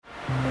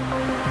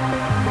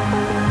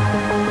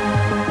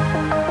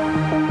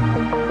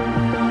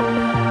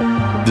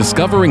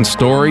discovering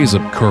stories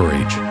of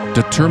courage,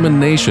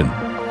 determination,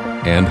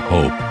 and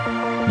hope.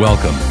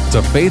 Welcome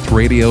to Faith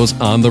Radio's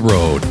On the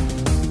Road.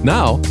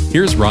 Now,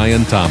 here's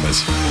Ryan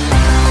Thomas.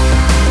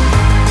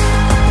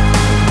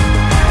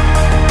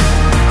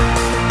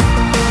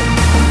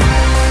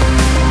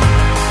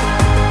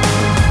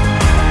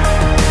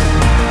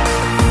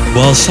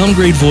 While some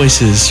great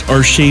voices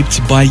are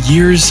shaped by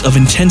years of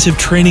intensive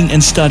training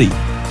and study,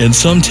 and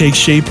some take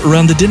shape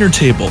around the dinner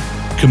table,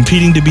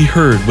 competing to be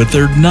heard with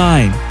their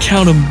 9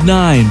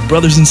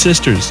 brothers and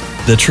sisters,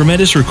 the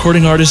tremendous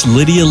recording artist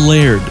Lydia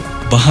Laird,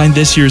 behind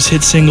this year's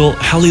hit single,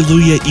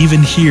 Hallelujah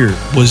Even Here,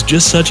 was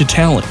just such a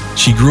talent.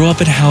 She grew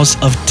up in a house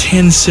of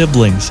 10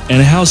 siblings and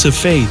a house of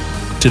faith.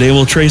 Today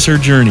we'll trace her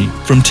journey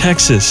from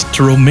Texas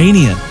to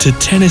Romania to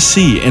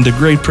Tennessee and a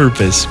great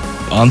purpose,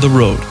 on the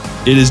road.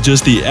 It is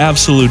just the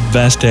absolute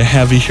best to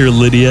have you here,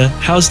 Lydia.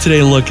 How's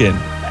today looking?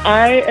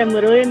 I am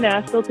literally in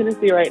Nashville,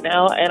 Tennessee right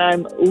now, and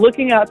I'm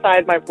looking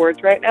outside my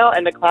porch right now,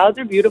 and the clouds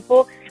are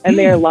beautiful, and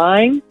they are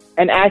lying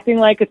and acting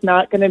like it's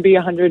not going to be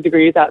 100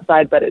 degrees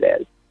outside, but it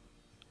is.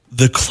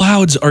 The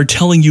clouds are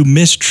telling you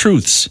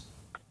mistruths.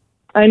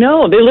 I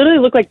know. They literally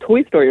look like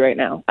Toy Story right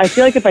now. I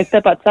feel like if I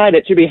step outside,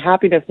 it should be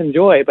happiness and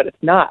joy, but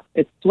it's not.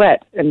 It's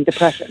sweat and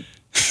depression.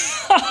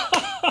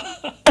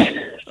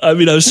 I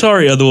mean, I'm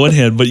sorry on the one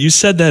hand, but you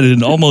said that in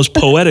an almost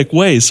poetic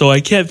way, so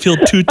I can't feel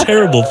too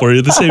terrible for you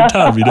at the same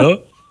time, you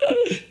know?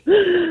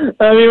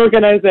 I mean, what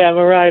can I say? I'm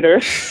a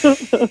writer.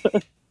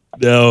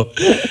 Now,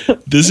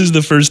 this is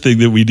the first thing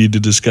that we need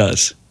to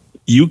discuss.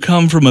 You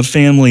come from a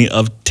family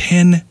of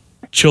 10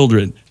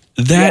 children.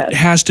 That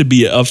has to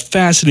be a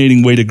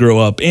fascinating way to grow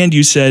up. And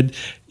you said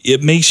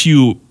it makes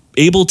you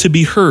able to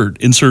be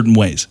heard in certain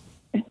ways.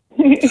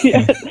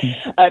 Yes.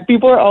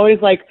 People are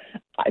always like,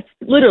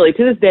 literally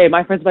to this day,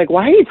 my friends are like,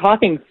 why are you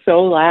talking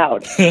so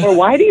loud? Or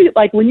why do you,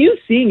 like, when you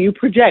sing, you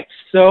project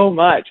so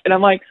much. And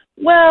I'm like,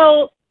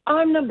 well,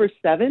 I'm number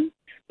 7.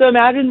 So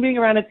imagine being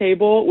around a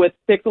table with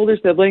 6 older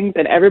siblings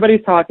and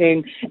everybody's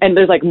talking and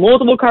there's like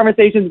multiple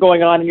conversations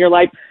going on and you're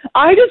like,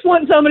 I just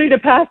want somebody to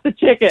pass the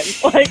chicken.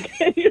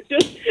 Like, you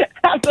just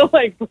have to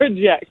like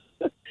project.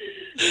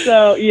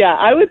 So yeah,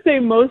 I would say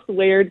most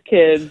Laird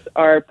kids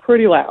are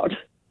pretty loud.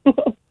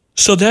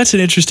 So that's an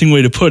interesting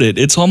way to put it.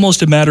 It's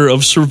almost a matter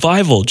of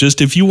survival.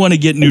 Just if you want to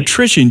get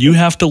nutrition, you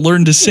have to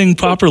learn to sing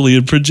properly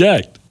and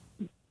project.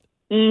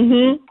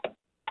 Mm-hmm.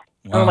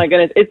 Wow. Oh my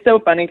goodness. It's so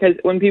funny because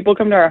when people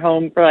come to our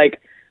home for like,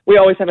 we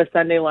always have a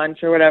Sunday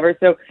lunch or whatever.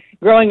 So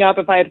growing up,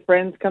 if I had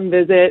friends come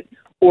visit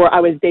or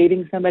I was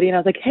dating somebody and I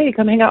was like, hey,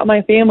 come hang out with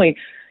my family,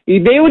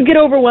 they would get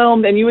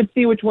overwhelmed and you would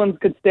see which ones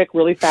could stick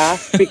really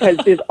fast because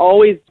there's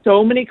always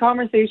so many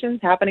conversations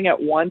happening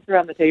at once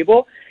around the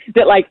table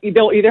that like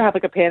they'll either have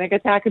like a panic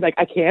attack and like,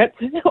 I can't,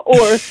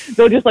 or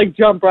they'll just like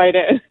jump right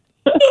in.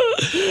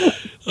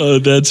 Oh,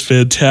 that's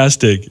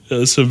fantastic.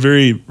 Some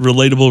very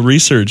relatable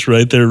research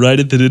right there, right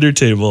at the dinner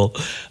table.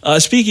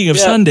 Speaking of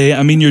Sunday,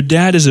 I mean, your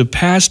dad is a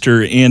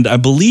pastor, and I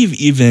believe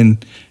even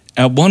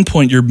at one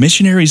point you're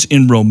missionaries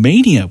in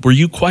Romania. Were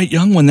you quite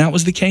young when that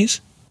was the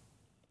case?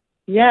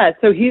 Yeah,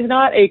 so he's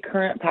not a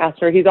current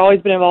pastor. He's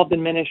always been involved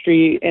in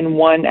ministry in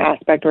one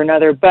aspect or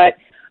another. But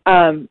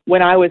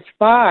when I was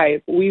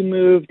 5, we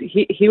moved.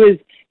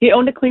 He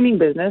owned a cleaning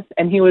business,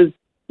 and he was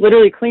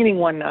literally cleaning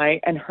one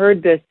night and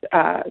heard this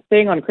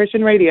thing on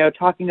Christian radio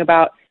talking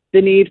about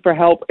the need for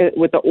help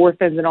with the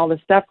orphans and all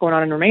this stuff going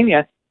on in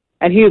Romania.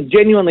 And he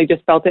genuinely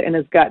just felt it in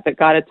his gut that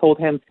God had told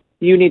him,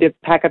 you need to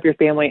pack up your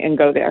family and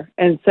go there.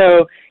 And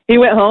so he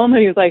went home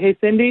and he was like, hey,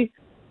 Cindy,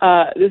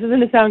 this is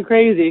going to sound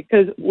crazy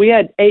because we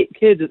had 8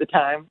 kids at the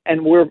time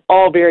and we're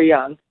all very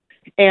young.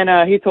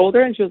 And he told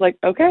her and she was like,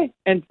 okay.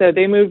 And so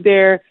they moved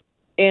there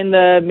in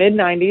the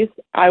mid-90s.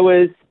 I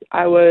was,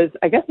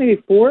 I guess maybe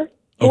 4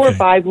 or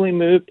 5 when we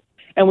moved,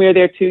 and we were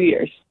there 2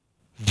 years.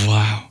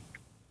 Wow.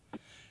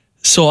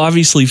 So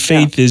obviously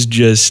faith is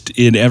just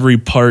in every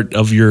part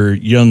of your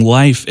young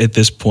life at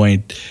this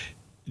point.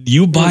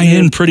 You buy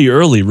in pretty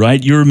early,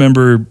 right? You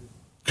remember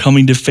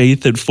coming to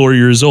faith at 4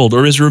 years old,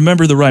 or is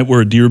remember the right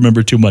word? Do you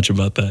remember too much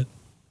about that?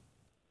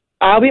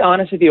 I'll be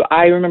honest with you.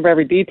 I remember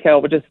every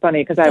detail, which is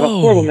funny because I have a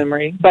horrible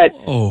memory. But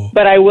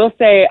I will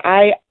say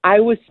I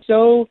was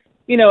so,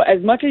 you know,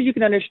 as much as you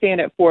can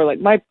understand at 4,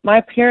 like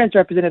my parents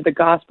represented the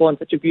gospel in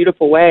such a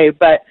beautiful way.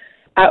 But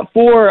at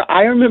 4,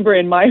 I remember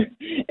in my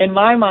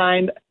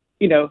mind,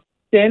 you know,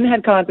 sin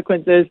had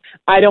consequences.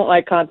 I don't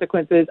like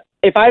consequences.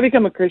 If I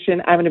become a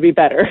Christian, I'm going to be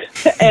better.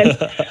 And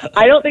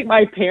I don't think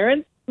my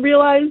parents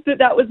realized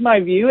that was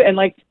my view. And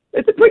like,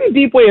 it's a pretty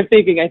deep way of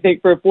thinking, I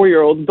think, for a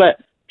 4-year-old. But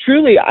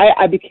truly,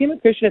 I became a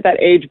Christian at that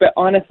age, but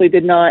honestly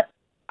did not,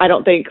 I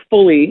don't think,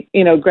 fully,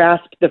 you know,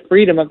 grasp the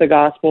freedom of the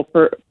gospel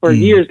for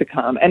years to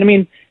come. And I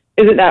mean,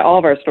 isn't that all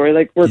of our story?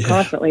 Like, we're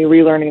constantly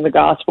relearning the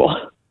gospel.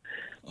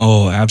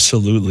 Oh,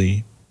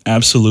 absolutely.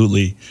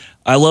 Absolutely.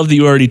 I love that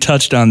you already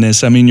touched on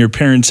this. I mean, your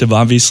parents have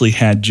obviously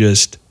had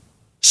just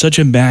such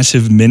a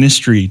massive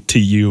ministry to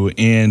you.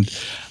 And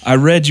I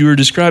read you were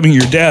describing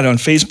your dad on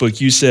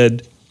Facebook. You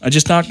said I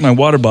just knocked my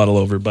water bottle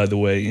over, by the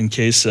way, in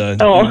case I'm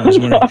was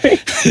wondering.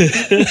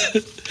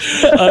 sorry.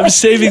 I'm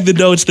saving the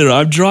notes there.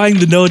 I'm drawing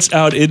the notes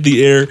out in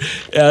the air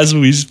as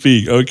we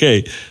speak.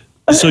 Okay.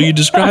 So you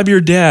describe your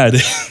dad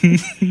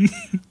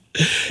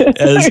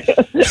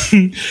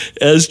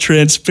as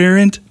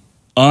transparent,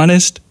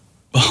 honest,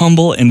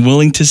 humble, and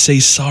willing to say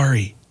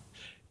sorry.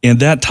 And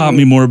that taught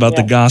me more about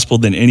the gospel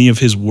than any of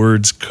his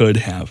words could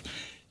have.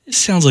 It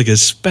sounds like a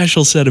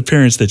special set of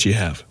parents that you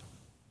have.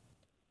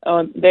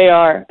 Oh, they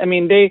are. I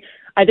mean,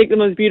 I think the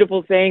most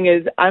beautiful thing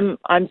is I'm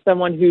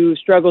someone who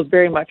struggles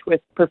very much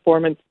with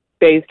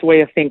performance-based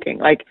way of thinking,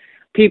 like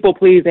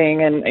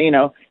people-pleasing. And,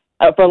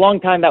 for a long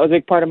time, that was a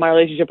big part of my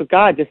relationship with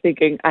God, just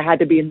thinking I had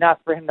to be enough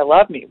for him to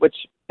love me, which,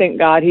 thank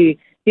God, he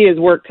has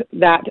worked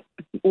that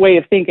way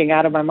of thinking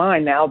out of my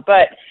mind now.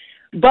 But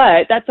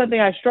that's something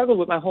I struggled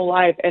with my whole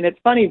life. And it's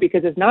funny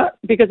because it's not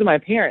because of my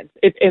parents.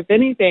 If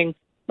anything,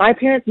 my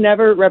parents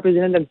never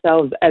represented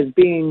themselves as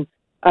being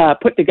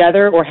put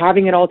together or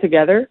having it all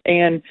together.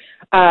 And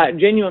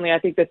genuinely, I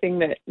think the thing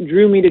that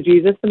drew me to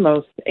Jesus the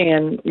most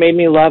and made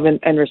me love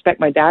and respect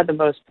my dad the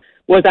most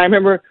was, I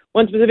remember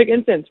one specific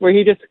instance where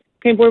he just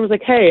came forward and was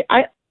like, hey,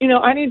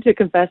 I need to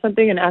confess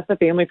something and ask the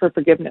family for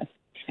forgiveness.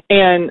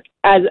 And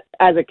as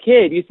a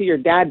kid, you see your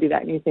dad do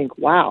that and you think,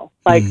 wow,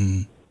 like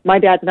my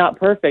dad's not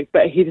perfect,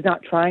 but he's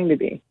not trying to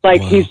be.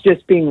 Like, he's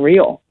just being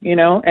real,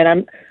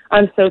 and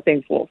I'm so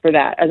thankful for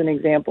that as an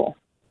example.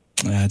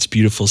 That's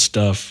beautiful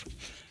stuff.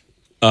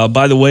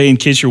 By the way, in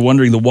case you're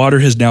wondering, the water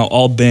has now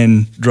all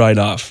been dried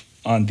off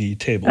on the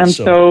table. I'm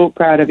so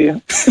proud of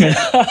you.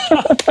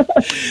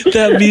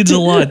 That means a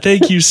lot.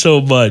 Thank you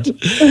so much.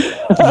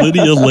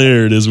 Lydia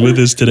Laird is with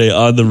us today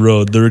on the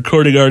road, the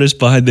recording artist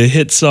behind the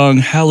hit song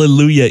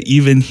Hallelujah,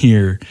 Even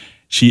Here.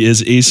 She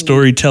is a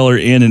storyteller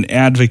and an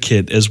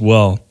advocate as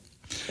well.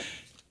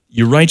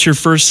 You write your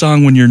first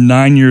song when you're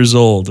 9 years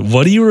old.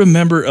 What do you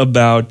remember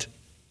about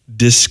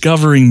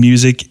discovering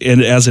music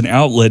and as an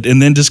outlet,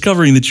 and then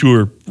discovering that you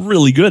were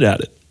really good at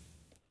it?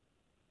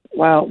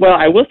 Wow. Well,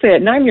 I will say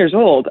at 9 years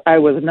old, I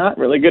was not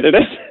really good at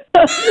it.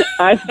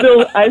 I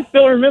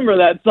still remember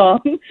that song,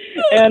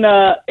 and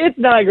it's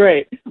not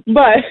great.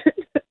 But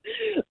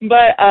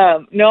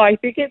no, I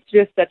think it's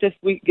just such a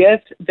sweet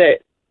gift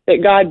that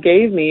God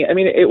gave me. I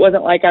mean, it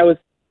wasn't like I was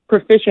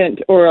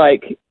proficient or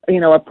like,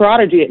 a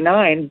prodigy at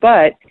 9,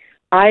 but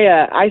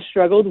I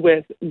struggled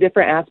with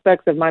different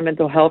aspects of my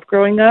mental health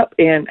growing up,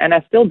 and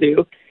I still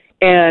do.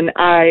 And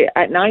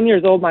at 9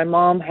 years old, my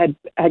mom had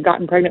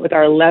gotten pregnant with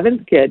our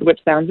 11th kid, which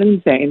sounds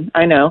insane,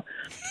 I know.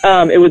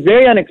 It was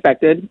very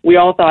unexpected. We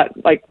all thought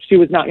like she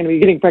was not going to be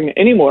getting pregnant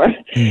anymore.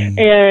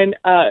 And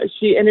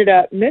she ended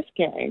up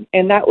miscarrying.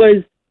 And that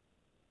was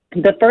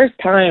the first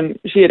time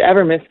she had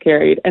ever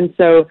miscarried. And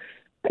so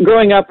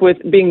growing up with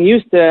being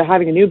used to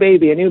having a new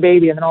baby, and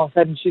then all of a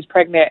sudden she's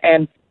pregnant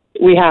and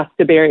we have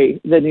to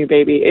bury the new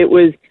baby. It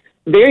was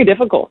very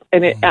difficult.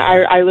 And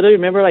I literally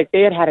remember like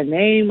they had a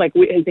name, like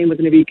his name was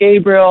going to be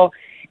Gabriel,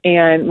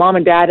 and mom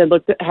and dad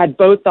had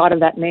both thought of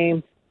that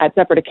name at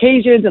separate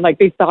occasions, and like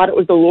they thought it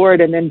was the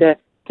Lord. And then to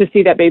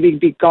see that baby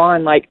be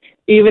gone, like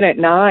even at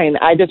 9,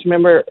 I just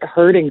remember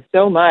hurting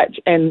so much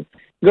and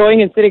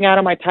going and sitting out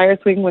on my tire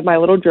swing with my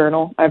little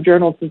journal. I've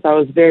journaled since I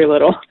was very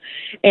little.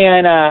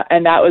 And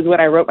that was when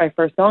I wrote my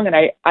first song. And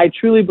I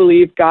truly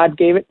believe God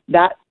gave it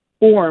that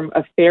form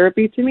of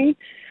therapy to me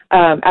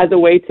as a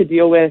way to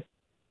deal with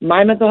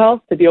my mental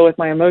health, to deal with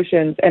my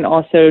emotions, and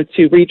also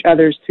to reach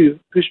others who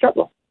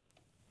struggle.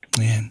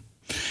 Man,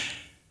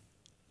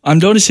 I'm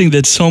noticing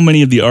that so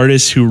many of the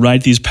artists who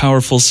write these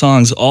powerful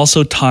songs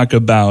also talk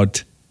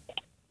about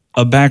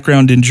a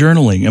background in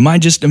journaling. Am I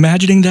just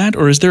imagining that,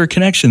 or is there a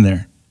connection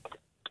there?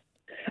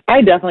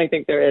 I definitely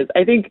think there is.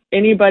 I think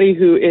anybody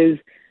who is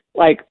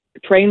like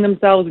trained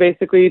themselves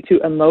basically to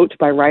emote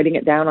by writing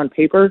it down on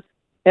paper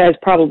has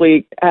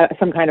probably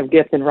some kind of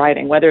gift in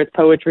writing, whether it's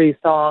poetry,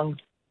 songs,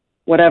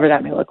 whatever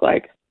that may look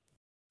like.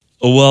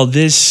 Well,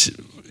 this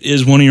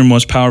is one of your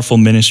most powerful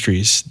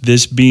ministries,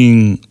 this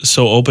being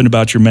so open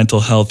about your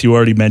mental health. You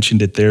already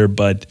mentioned it there,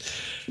 but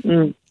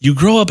you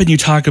grow up and you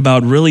talk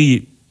about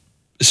really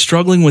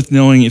struggling with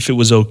knowing if it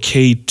was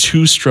okay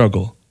to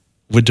struggle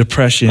with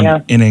depression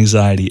and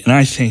anxiety. And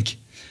I think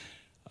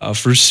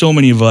for so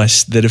many of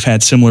us that have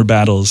had similar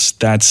battles,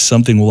 that's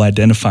something we'll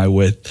identify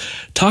with.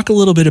 Talk a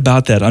little bit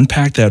about that,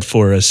 unpack that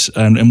for us,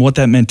 and what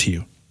that meant to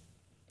you.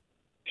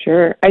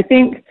 Sure. I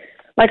think,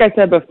 like I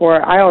said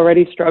before, I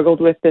already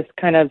struggled with this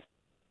kind of,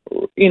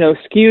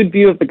 skewed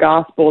view of the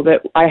gospel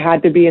that I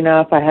had to be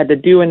enough, I had to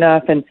do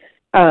enough. And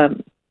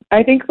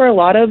I think for a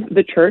lot of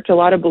the church, a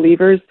lot of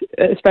believers,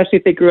 especially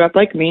if they grew up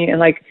like me and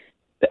like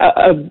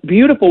a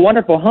beautiful,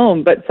 wonderful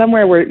home, but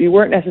somewhere where you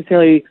weren't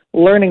necessarily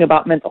learning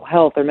about mental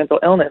health or mental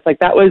illness, like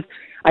that was,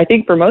 I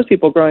think for most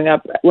people growing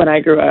up, when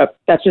I grew up,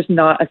 that's just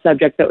not a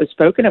subject that was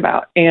spoken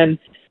about. And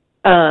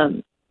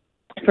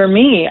for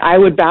me, I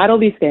would battle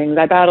these things.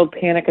 I battled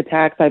panic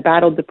attacks. I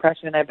battled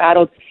depression. I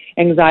battled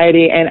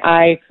anxiety. And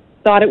I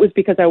thought it was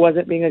because I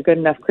wasn't being a good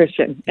enough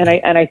Christian. And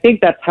I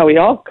think that's how we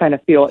all kind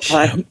of feel at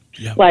times.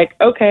 Yep. Like,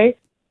 okay,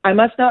 I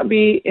must not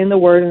be in the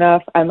Word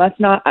enough. I must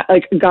not,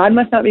 like, God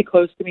must not be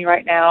close to me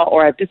right now,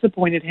 or I've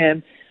disappointed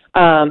him.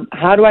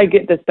 How do I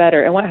get this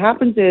better? And what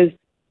happens is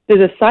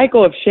there's a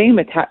cycle of shame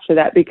attached to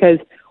that, because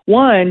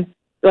one,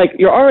 like,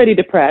 you're already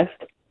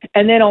depressed,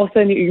 and then all of a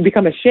sudden you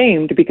become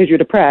ashamed because you're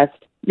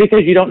depressed,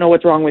 because you don't know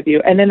what's wrong with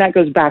you. And then that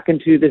goes back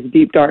into this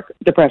deep, dark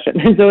depression.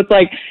 And so it's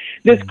like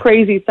this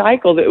crazy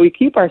cycle that we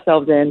keep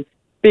ourselves in,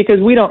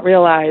 because we don't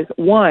realize,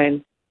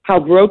 one, how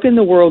broken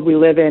the world we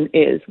live in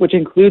is, which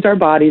includes our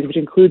bodies, which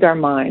includes our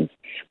minds,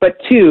 but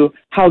two,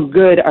 how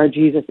good our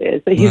Jesus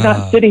is, that he's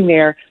not sitting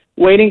there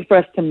waiting for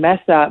us to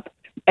mess up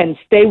and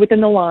stay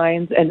within the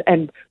lines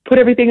and put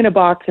everything in a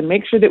box and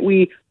make sure that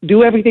we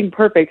do everything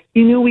perfect.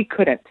 He knew we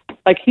couldn't.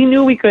 Like, he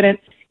knew we couldn't.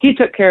 He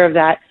took care of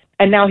that,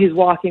 and now he's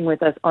walking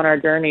with us on our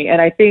journey.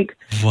 And I think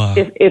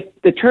if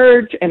the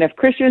church and if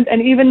Christians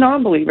and even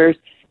non-believers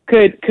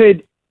could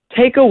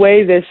take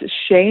away this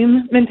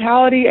shame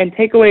mentality and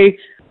take away,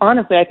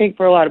 honestly, I think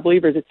for a lot of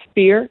believers, it's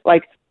fear.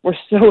 Like, we're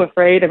so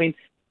afraid. I mean,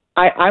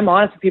 I'm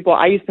honest with people.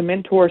 I used to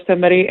mentor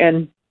somebody,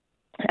 and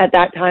at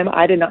that time,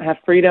 I did not have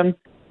freedom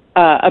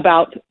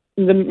about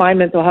my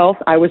mental health.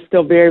 I was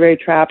still very, very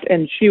trapped,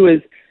 and she was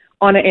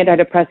on an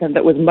antidepressant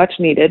that was much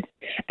needed.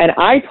 And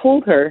I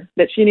told her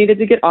that she needed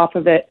to get off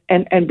of it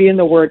and be in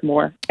the Word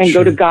more and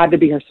go to God to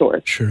be her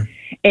source. Sure.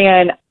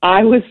 And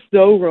I was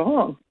so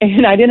wrong,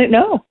 and I didn't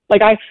know.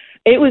 Like,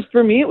 it was,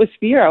 for me, it was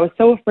fear. I was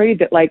so afraid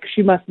that, like,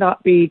 she must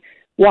not be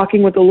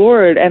walking with the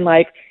Lord. And,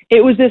 like,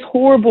 it was this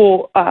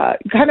horrible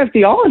kind of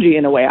theology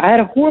in a way. I had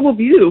a horrible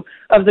view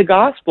of the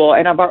gospel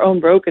and of our own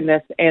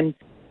brokenness. And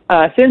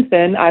since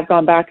then, I've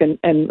gone back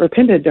and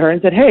repented to her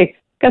and said, hey,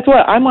 guess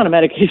what? I'm on a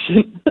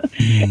medication.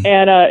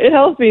 And it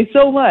helps me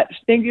so much.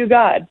 Thank you,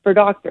 God, for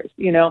doctors,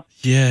 you know?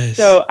 Yes.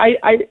 So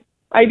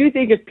I do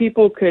think if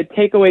people could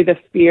take away the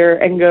fear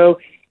and go,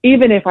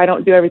 even if I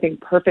don't do everything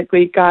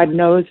perfectly, God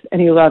knows and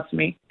he loves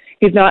me.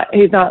 He's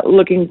not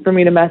looking for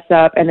me to mess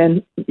up and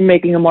then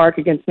making a mark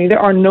against me. There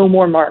are no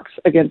more marks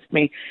against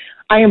me.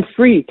 I am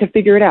free to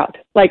figure it out.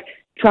 Like,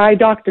 try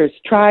doctors,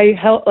 try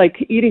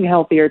eating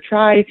healthier,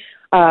 try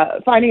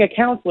finding a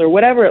counselor,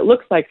 whatever it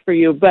looks like for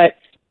you. But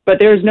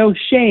there's no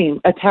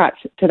shame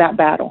attached to that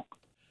battle.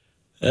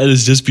 That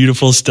is just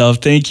beautiful stuff.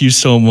 Thank you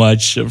so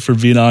much for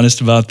being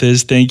honest about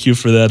this. Thank you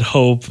for that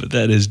hope.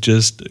 That is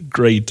just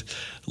great.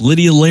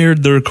 Lydia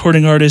Laird, the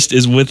recording artist,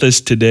 is with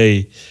us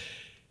today.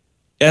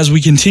 As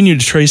we continue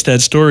to trace that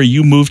story,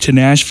 you moved to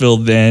Nashville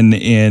then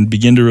and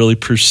begin to really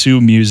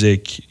pursue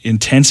music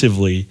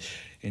intensively.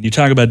 And you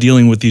talk about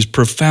dealing with these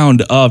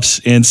profound ups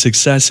and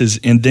successes,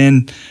 and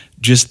then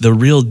just the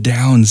real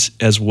downs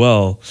as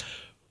well.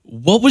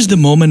 What was the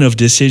moment of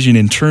decision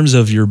in terms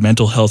of your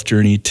mental health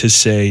journey to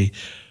say,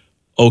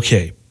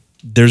 okay,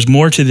 there's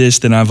more to this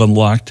than I've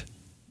unlocked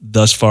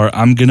thus far.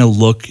 I'm going to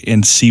look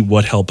and see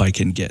what help I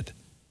can get?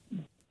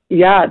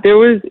 Yeah, there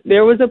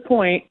was a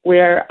point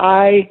where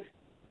I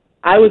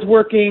was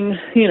working,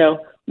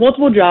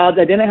 multiple jobs.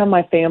 I didn't have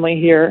my family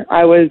here.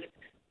 I was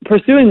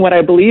pursuing what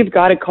I believed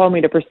God had called me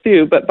to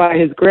pursue, but by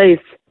his grace,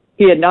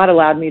 he had not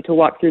allowed me to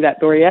walk through that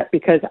door yet,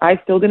 because I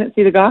still didn't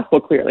see the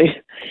gospel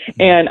clearly.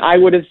 And I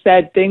would have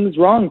said things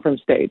wrong from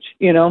stage,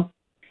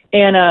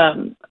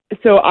 And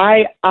so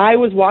I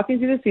was walking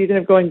through the season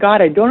of going,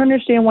 God, I don't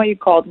understand why you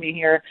called me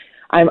here.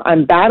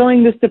 I'm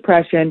battling this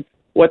depression.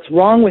 What's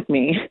wrong with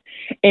me?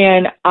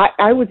 And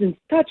I was in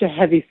such a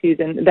heavy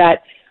season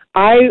that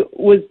I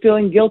was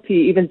feeling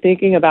guilty even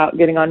thinking about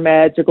getting on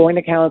meds or going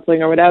to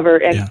counseling or whatever.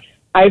 And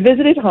I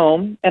visited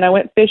home and I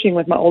went fishing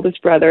with my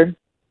oldest brother.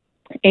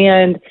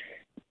 And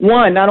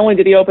one, not only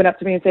did he open up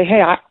to me and say,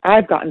 hey,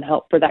 I've gotten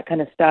help for that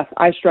kind of stuff.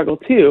 I struggle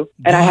too.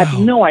 And I had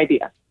no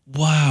idea.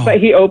 Wow.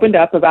 But he opened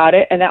up about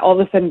it, and that all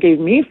of a sudden gave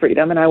me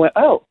freedom. And I went,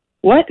 oh,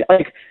 what?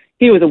 Like,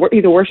 he's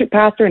a worship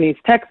pastor in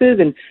East Texas.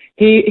 And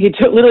he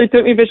literally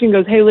took me fishing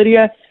and goes, hey,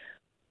 Lydia,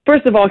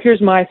 first of all,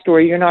 here's my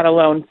story. You're not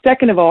alone.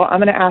 Second of all, I'm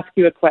going to ask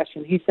you a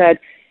question. He said,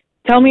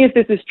 tell me if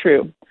this is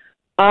true.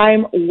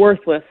 I'm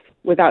worthless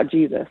without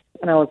Jesus.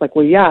 And I was like,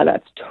 well, yeah,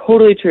 that's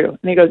totally true.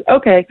 And he goes,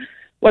 okay,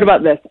 what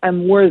about this?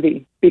 I'm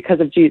worthy because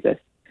of Jesus.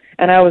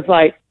 And I was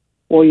like,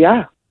 well,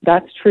 yeah,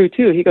 that's true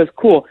too. He goes,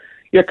 cool.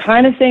 You're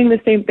kind of saying the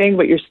same thing,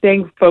 but you're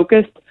staying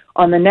focused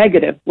on the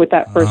negative with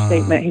that first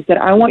statement. He said,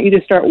 I want you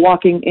to start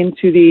walking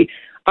into the,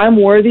 I'm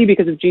worthy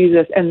because of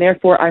Jesus, and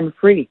therefore I'm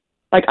free.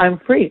 Like, I'm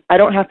free. I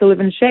don't have to live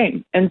in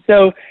shame. And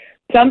so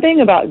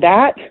something about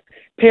that,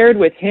 paired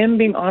with him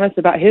being honest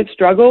about his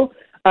struggle,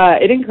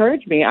 it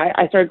encouraged me.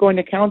 I started going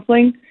to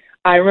counseling.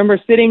 I remember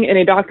sitting in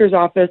a doctor's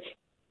office,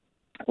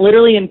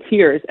 literally in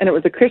tears, and it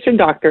was a Christian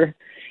doctor.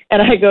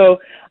 And I go,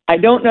 I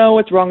don't know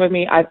what's wrong with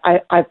me.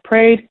 I've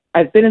prayed.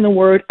 I've been in the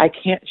Word. I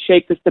can't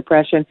shake this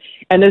depression.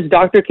 And this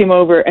doctor came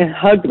over and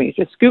hugged me,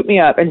 just scooped me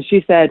up. And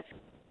she said,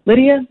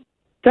 Lydia,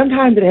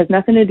 sometimes it has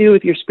nothing to do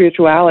with your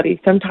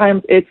spirituality.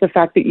 Sometimes it's the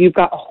fact that you've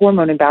got a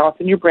hormone imbalance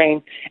in your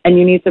brain and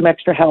you need some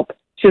extra help.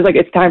 She was like,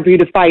 it's time for you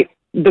to fight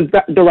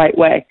the right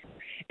way.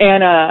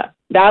 And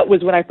that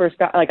was when I first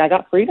I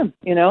got freedom,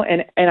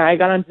 and I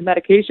got onto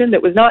medication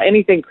that was not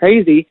anything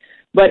crazy,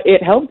 but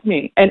it helped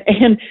me.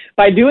 And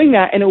by doing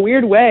that in a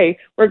weird way,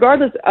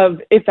 regardless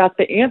of if that's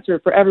the answer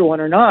for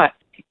everyone or not,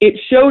 it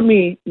showed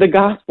me the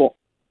gospel.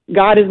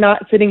 God is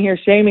not sitting here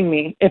shaming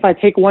me if I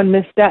take one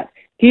misstep.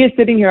 He is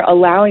sitting here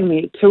allowing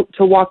me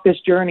to walk this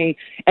journey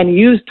and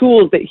use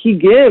tools that he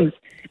gives,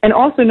 and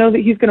also know that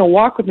he's going to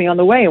walk with me on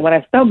the way. And when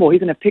I stumble,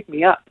 he's going to pick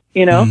me up,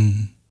 you know?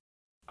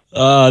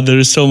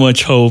 There's so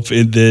much hope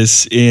in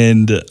this.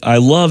 And I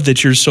love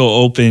that you're so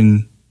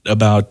open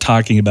about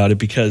talking about it,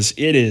 because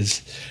it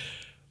is,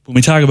 when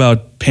we talk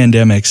about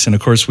pandemics, and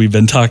of course we've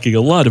been talking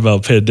a lot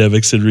about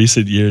pandemics in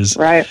recent years.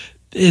 Right.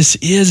 This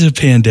is a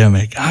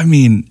pandemic. I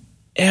mean,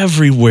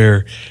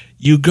 everywhere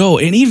you go.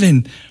 And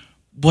even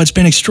what's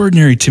been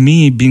extraordinary to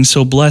me, being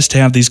so blessed to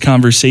have these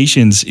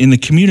conversations in the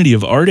community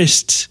of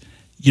artists,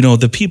 you know,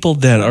 the people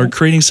that are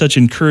creating such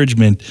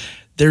encouragement,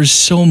 there's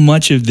so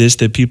much of this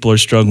that people are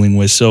struggling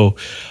with. So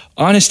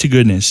honest to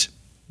goodness,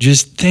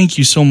 just thank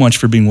you so much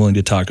for being willing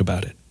to talk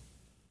about it.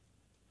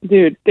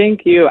 Dude,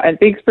 thank you. And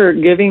thanks for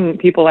giving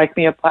people like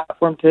me a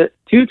platform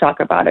to talk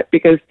about it,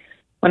 because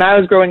when I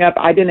was growing up,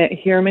 I didn't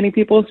hear many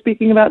people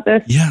speaking about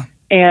this. Yeah.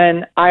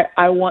 And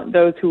I want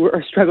those who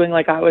are struggling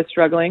like I was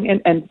struggling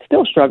and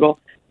still struggle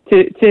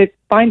to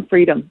find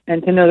freedom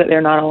and to know that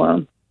they're not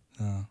alone.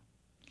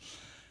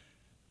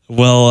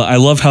 Well, I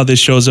love how this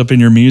shows up in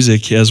your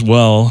music as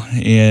well.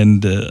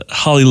 And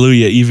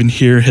Hallelujah, even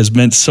here, has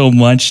meant so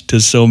much to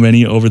so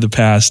many over the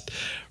past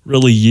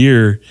really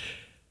year.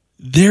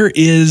 There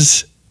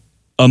is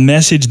a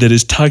message that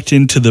is tucked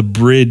into the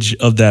bridge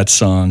of that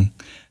song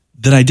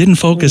that I didn't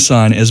focus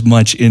on as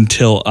much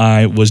until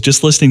I was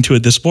just listening to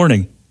it this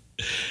morning.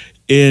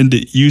 And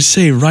you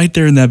say right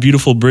there in that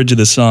beautiful bridge of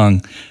the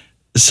song,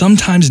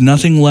 sometimes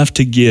nothing left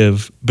to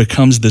give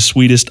becomes the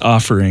sweetest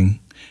offering,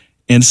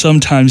 and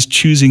sometimes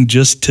choosing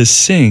just to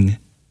sing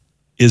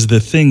is the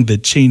thing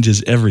that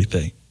changes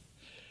everything.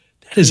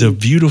 That is a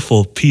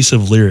beautiful piece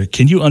of lyric.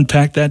 Can you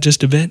unpack that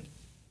just a bit?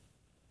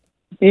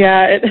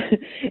 Yeah,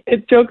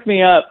 it chokes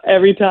me up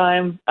every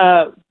time,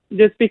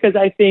 just because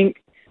I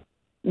think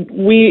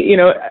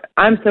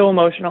I'm so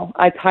emotional.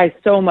 I tie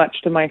so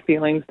much to my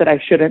feelings that I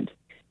shouldn't.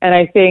 And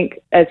I think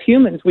as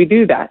humans, we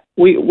do that.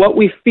 What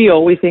we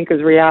feel, we think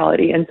is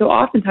reality. And so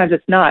oftentimes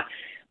it's not.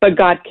 But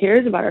God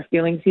cares about our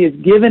feelings. He has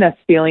given us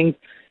feelings,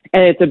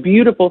 and it's a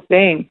beautiful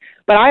thing.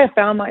 But I have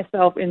found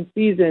myself in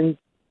seasons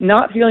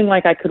not feeling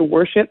like I could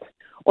worship,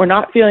 or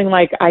not feeling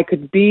like I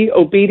could be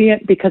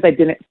obedient because I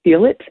didn't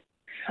feel it.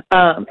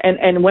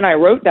 And when I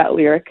wrote that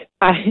lyric,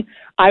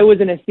 I was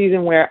in a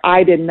season where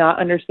I did not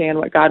understand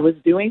what God was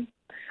doing.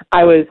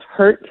 I was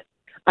hurt.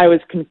 I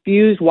was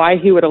confused why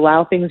he would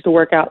allow things to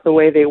work out the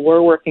way they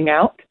were working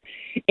out.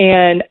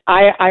 And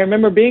I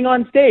remember being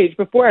on stage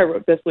before I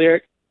wrote this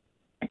lyric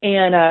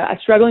and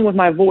struggling with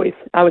my voice.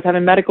 I was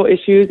having medical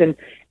issues, and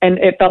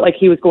it felt like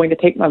he was going to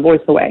take my voice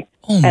away.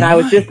 And I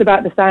was just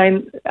about to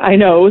sign, I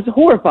know, it was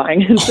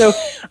horrifying. And so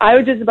I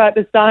was just about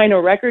to sign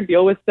a record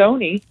deal with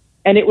Sony,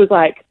 and it was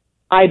like,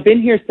 I'd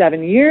been here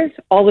 7 years.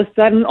 All of a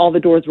sudden, all the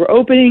doors were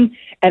opening.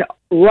 And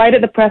right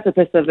at the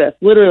precipice of this,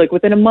 literally like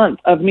within a month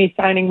of me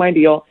signing my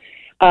deal,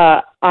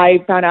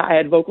 I found out I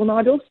had vocal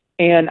nodules,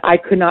 and I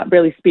could not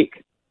barely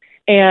speak.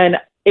 And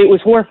it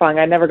was horrifying.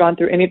 I'd never gone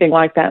through anything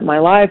like that in my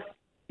life.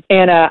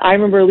 And I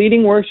remember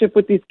leading worship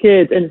with these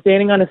kids and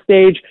standing on a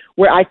stage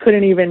where I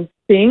couldn't even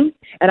sing,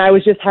 and I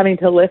was just having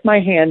to lift my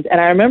hands. And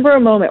I remember a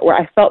moment where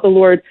I felt the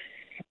Lord,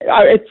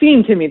 it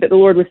seemed to me that the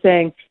Lord was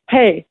saying,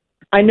 hey,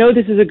 I know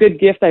this is a good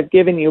gift I've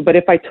given you, but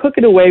if I took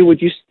it away,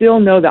 would you still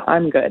know that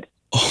I'm good?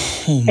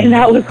 And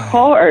that was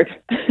hard.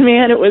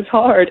 Man, it was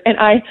hard. And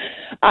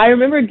I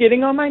remember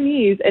getting on my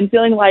knees and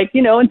feeling like,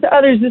 and to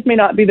others, this may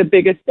not be the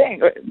biggest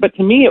thing, but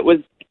to me, it was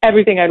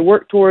everything I'd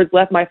worked towards,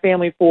 left my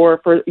family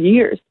for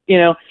years.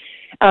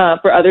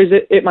 For others,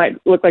 it might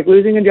look like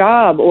losing a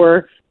job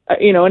or,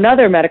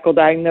 another medical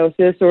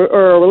diagnosis or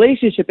a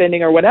relationship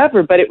ending or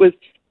whatever. But it was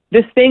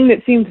this thing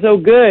that seemed so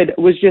good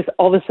was just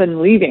all of a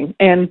sudden leaving.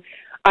 And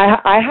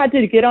I had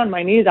to get on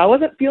my knees. I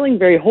wasn't feeling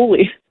very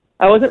holy.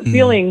 I wasn't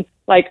feeling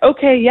like,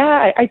 okay,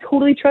 yeah, I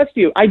totally trust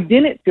you. I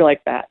didn't feel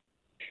like that.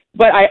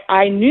 But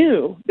I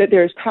knew that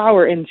there's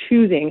power in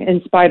choosing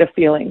in spite of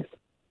feelings.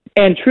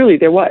 And truly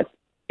there was,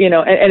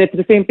 and it's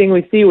the same thing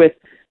we see with,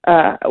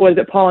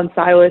 Paul and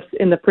Silas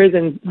in the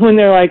prison when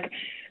they're like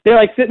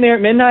sitting there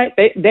at midnight.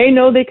 They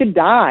know they could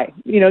die.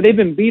 They've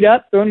been beat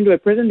up, thrown into a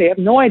prison. They have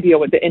no idea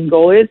what the end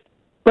goal is,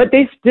 but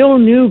they still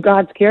knew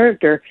God's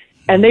character.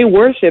 And they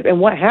worship, and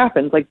what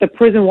happens? Like the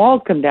prison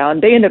walls come down.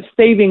 They end up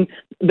saving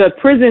the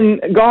prison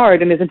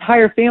guard and his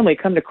entire family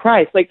come to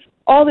Christ. Like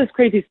all this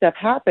crazy stuff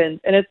happens,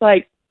 and it's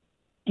like,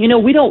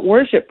 we don't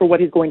worship for what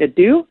he's going to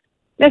do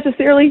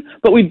necessarily,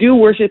 but we do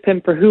worship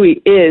him for who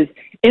he is,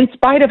 in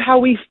spite of how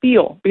we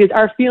feel, because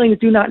our feelings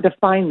do not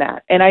define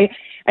that.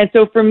 And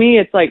so for me,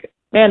 it's like,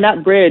 man,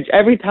 that bridge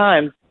every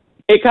time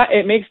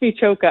it makes me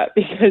choke up,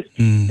 because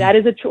that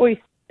is a choice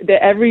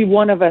that every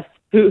one of us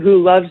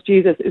who loves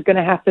Jesus is going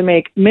to have to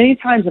make many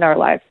times in our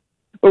lives,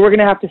 where we're going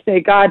to have to say,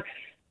 God,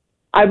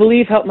 I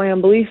believe, help my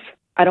unbelief.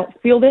 I don't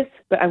feel this,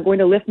 but I'm going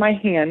to lift my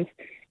hands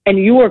And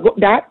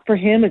that for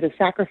him is a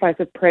sacrifice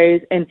of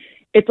praise. And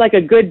it's like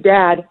a good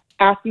dad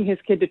asking his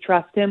kid to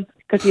trust him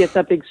because he has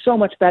something so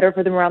much better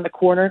for them around the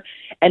corner.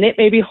 And it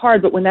may be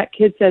hard, but when that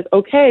kid says,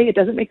 okay, it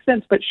doesn't make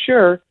sense, but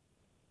sure,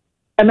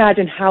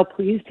 imagine how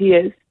pleased he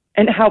is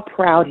and how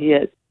proud he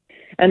is.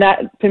 And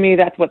that, to me,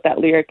 that's what that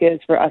lyric is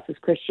for us as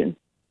Christians.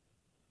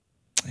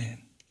 Man.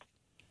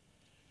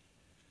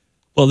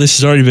 Well, this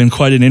has already been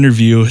quite an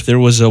interview. There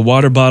was a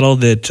water bottle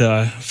that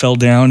fell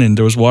down, and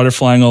there was water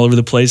flying all over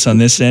the place on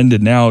this end,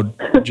 and now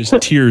just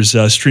tears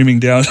streaming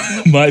down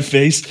my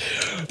face.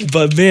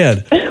 But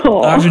man,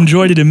 I've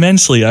enjoyed it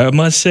immensely. I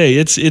must say,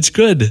 it's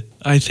good,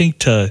 I think,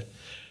 to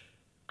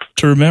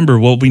remember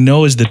what we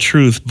know is the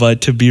truth,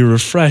 but to be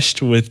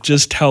refreshed with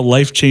just how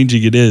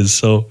life-changing it is.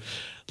 So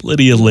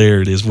Lydia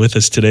Laird is with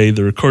us today,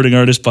 the recording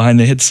artist behind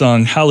the hit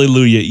song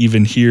Hallelujah,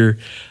 Even Here,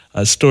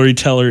 a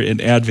storyteller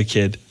and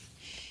advocate.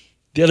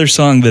 The other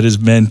song that has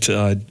meant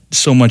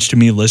so much to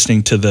me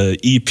listening to the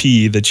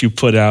EP that you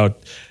put out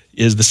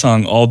is the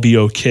song I'll Be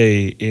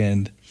Okay.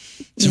 And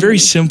it's a very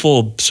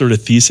simple sort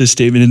of thesis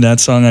statement in that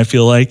song, I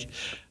feel like.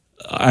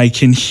 I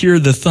can hear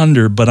the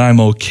thunder, but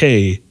I'm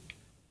okay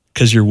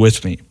because you're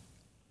with me.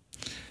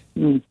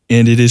 And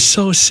it is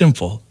so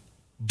simple,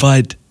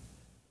 but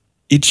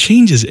it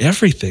changes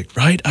everything,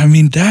 right? I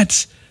mean,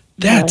 that's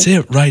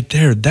it right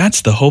there.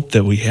 That's the hope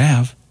that we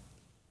have.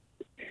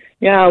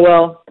 Yeah,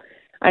 well,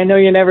 I know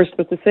you're never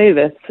supposed to say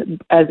this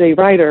as a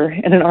writer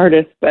and an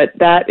artist, but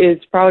that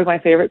is probably my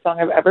favorite song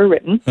I've ever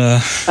written.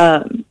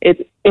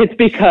 It's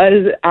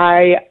because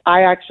I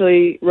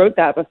actually wrote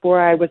that before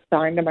I was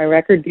signed to my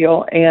record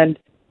deal, and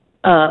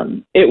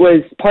it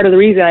was part of the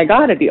reason I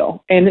got a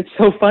deal. And it's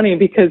so funny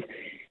because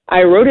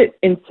I wrote it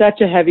in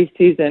such a heavy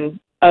season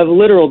of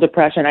literal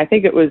depression. I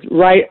think it was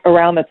right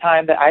around the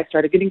time that I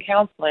started getting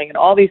counseling and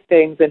all these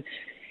things,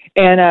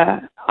 and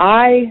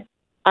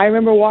I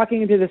remember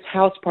walking into this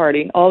house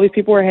party. All these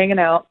people were hanging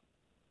out,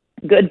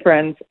 good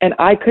friends, and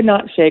I could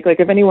not shake. Like,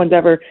 if anyone's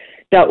ever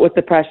dealt with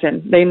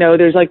depression, they know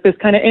there's like this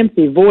kind of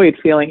empty, void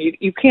feeling.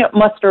 You can't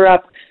muster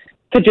up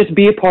to just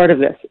be a part of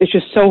this. It's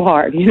just so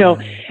hard, you know?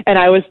 And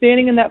I was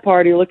standing in that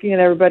party looking at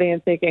everybody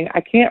and thinking,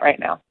 I can't right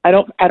now. I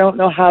don't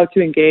know how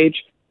to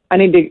engage. I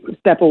need to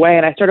step away.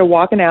 And I started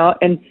walking out,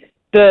 and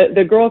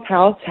the girl's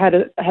house had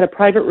a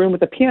private room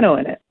with a piano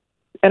in it.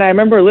 And I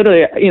remember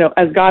literally, you know,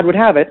 as God would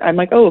have it, I'm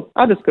like, oh,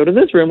 I'll just go to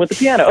this room with the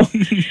piano.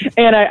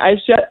 And I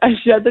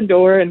shut the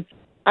door, and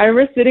I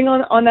remember sitting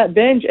on that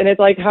bench, and it's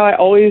like how I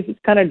always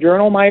kind of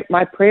journal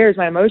my prayers,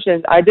 my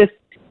emotions. I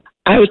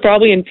was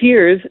probably in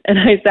tears, and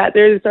I sat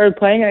there and started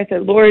playing, and I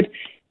said, Lord,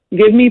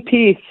 give me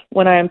peace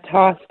when I am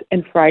tossed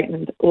and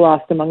frightened,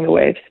 lost among the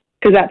waves,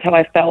 because that's how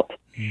I felt.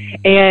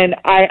 And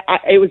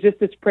it was just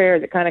this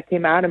prayer that kind of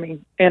came out of me.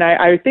 And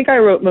I think I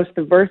wrote most of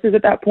the verses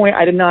at that point.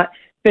 I did not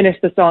finish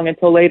the song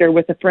until later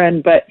with a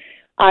friend, but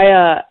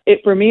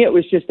for me, it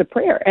was just a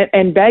prayer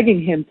and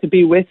begging him to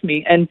be with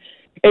me. And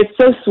it's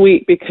so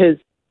sweet because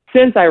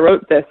since I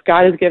wrote this,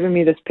 God has given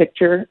me this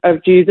picture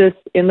of Jesus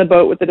in the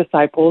boat with the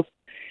disciples.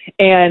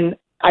 And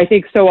I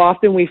think so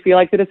often we feel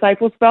like the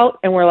disciples felt,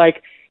 and we're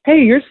like,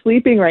 hey, you're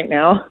sleeping right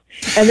now,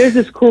 and there's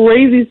this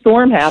crazy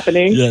storm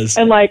happening. Yes.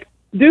 And like,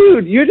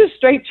 dude, you're just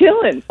straight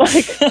chilling.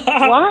 Like,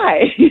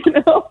 why? You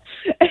know?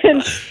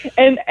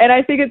 And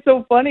I think it's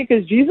so funny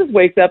because Jesus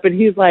wakes up and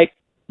he's like,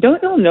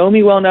 don't you know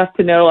me well enough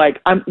to know,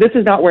 like, this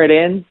is not where it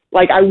ends.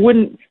 Like, I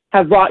wouldn't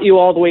have brought you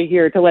all the way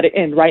here to let it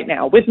end right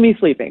now with me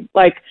sleeping.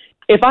 Like,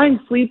 if I'm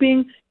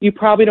sleeping, you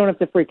probably don't have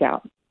to freak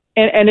out.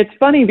 And it's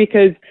funny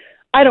because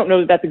I don't know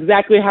that that's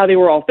exactly how they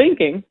were all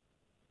thinking,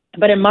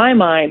 but in my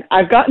mind,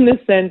 I've gotten this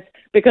sense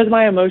because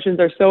my emotions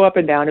are so up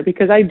and down, and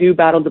because I do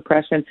battle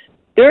depression,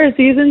 there are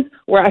seasons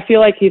where I feel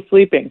like he's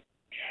sleeping.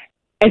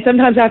 And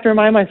sometimes I have to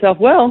remind myself,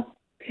 well,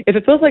 if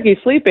it feels like he's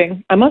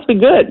sleeping, I must be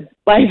good.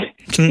 Like,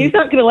 he's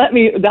not going to let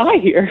me die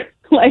here.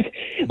 Like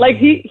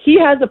he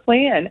has a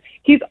plan.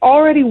 He's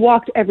already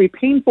walked every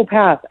painful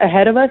path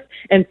ahead of us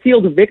and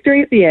sealed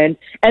victory at the end,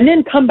 and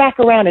then come back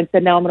around and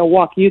said, now I'm going to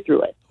walk you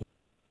through it.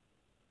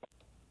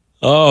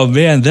 Oh,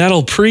 man,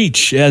 that'll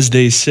preach, as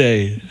they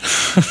say.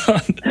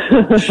 As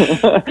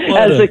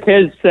the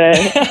kids say.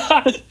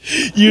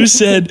 You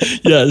said,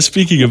 yeah,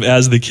 speaking of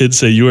as the kids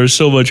say, you are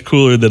so much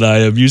cooler than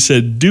I am. You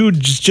said, dude,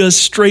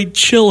 just straight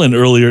chilling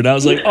earlier. And I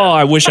was like, oh,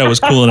 I wish I was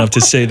cool enough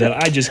to say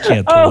that. I just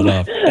can't pull it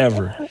off,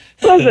 ever.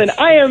 Listen,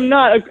 I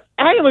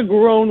am a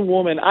grown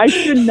woman. I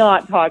should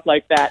not talk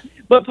like that.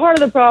 But part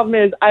of the problem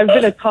is I've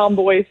been a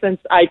tomboy since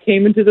I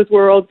came into this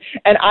world,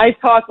 and I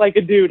talk like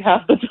a dude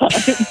half the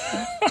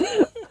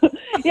time.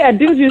 Yeah,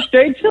 dude, you're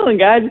straight chilling,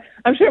 guys.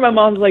 I'm sure my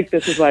mom's like,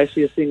 this is why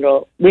she is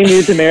single. We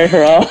need to marry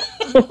her off.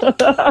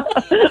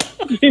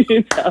 She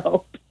needs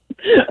help.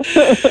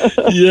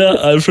 Yeah,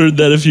 I've heard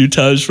that a few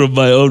times from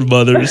my own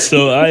mother,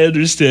 so I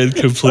understand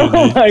completely.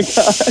 Oh, my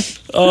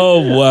gosh.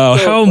 Oh, wow.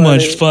 So How funny.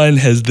 much fun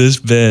has this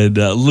been?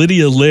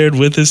 Lydia Laird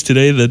with us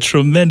today, the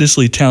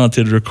tremendously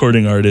talented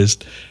recording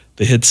artist,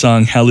 the hit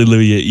song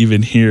Hallelujah,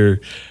 Even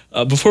Here.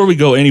 Before we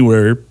go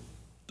anywhere,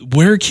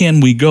 where can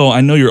we go?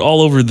 I know you're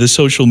all over the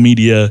social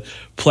media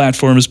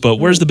platforms, but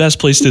where's the best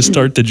place to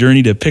start the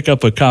journey to pick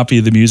up a copy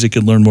of the music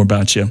and learn more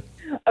about you?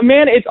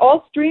 Man, it's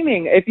all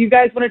streaming. If you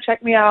guys want to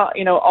check me out,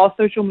 all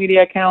social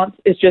media accounts,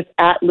 it's just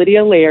at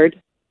Lydia Laird.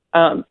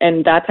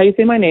 And that's how you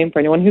say my name for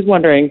anyone who's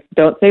wondering.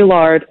 Don't say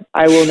Lard.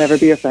 I will never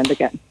be your friend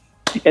again.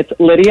 It's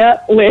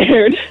Lydia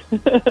Laird.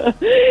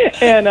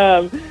 And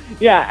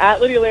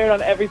at Lydia Laird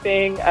on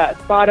everything,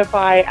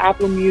 Spotify,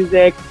 Apple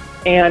Music.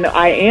 And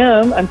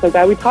I'm so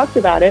glad we talked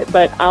about it,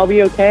 but I'll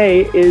Be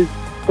Okay is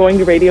going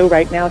to radio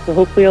right now. So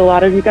hopefully a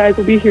lot of you guys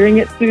will be hearing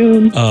it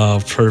soon.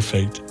 Oh,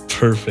 perfect.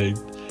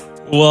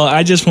 Well,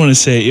 I just want to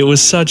say it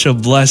was such a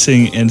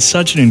blessing and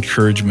such an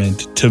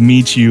encouragement to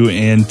meet you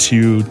and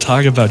to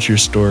talk about your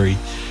story.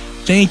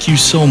 Thank you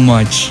so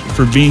much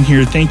for being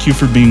here. Thank you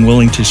for being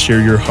willing to share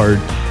your heart.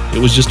 It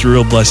was just a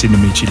real blessing to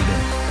meet you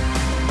today.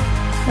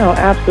 Oh,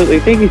 absolutely.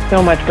 Thank you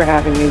so much for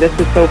having me. This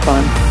was so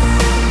fun.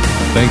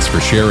 Thanks for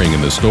sharing in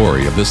the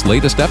story of this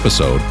latest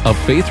episode of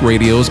Faith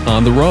Radio's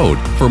On the Road.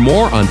 For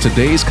more on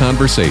today's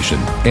conversation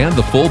and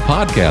the full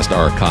podcast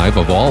archive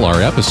of all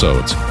our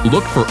episodes,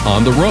 look for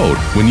On the Road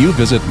when you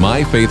visit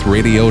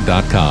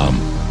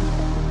myfaithradio.com.